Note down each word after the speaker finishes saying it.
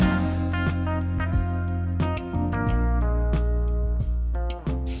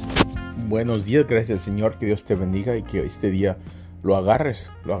Buenos días, gracias al Señor, que Dios te bendiga y que este día lo agarres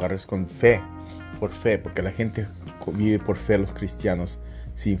con fe, por fe, porque la gente vive por fe, los cristianos.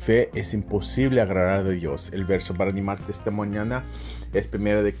 Sin fe es imposible agradar a Dios. El verso para animarte esta mañana es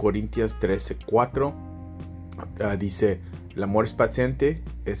 1 Corintios 13:4. Dice, el amor es paciente,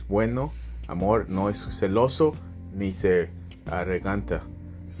 es bueno, amor no es celoso, ni se arroganta,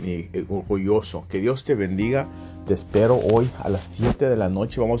 ni orgulloso. Que Dios te bendiga. Te espero hoy a las 7 de la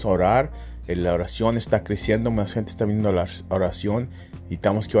noche. Vamos a orar. La oración está creciendo. Más gente está viendo la oración.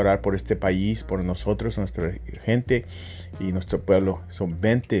 Necesitamos que orar por este país, por nosotros, nuestra gente y nuestro pueblo.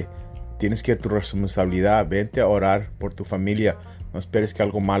 Vente. Tienes que tu responsabilidad. Vente a orar por tu familia. No esperes que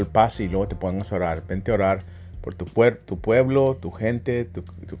algo mal pase y luego te pongas a orar. Vente a orar por tu pueblo, tu gente, tu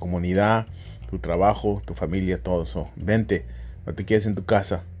comunidad, tu trabajo, tu familia, todo eso. Vente. No te quedes en tu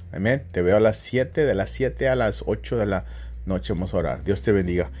casa. Amén. Te veo a las 7, de las 7 a las 8 de la noche vamos a orar. Dios te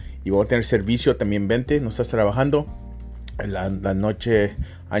bendiga. Y vamos a tener servicio también. Vente, no estás trabajando. La noche,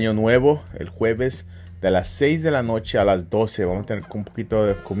 año nuevo, el jueves, de las 6 de la noche a las 12. Vamos a tener un poquito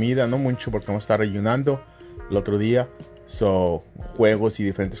de comida, no mucho porque vamos a estar ayunando el otro día. Juegos y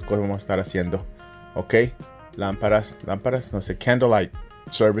diferentes cosas vamos a estar haciendo. Ok. Lámparas, no sé, candlelight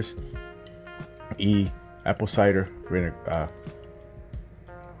service y apple cider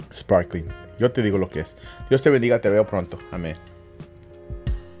sparkling. Yo te digo lo que es. Dios te bendiga, te veo pronto. Amén.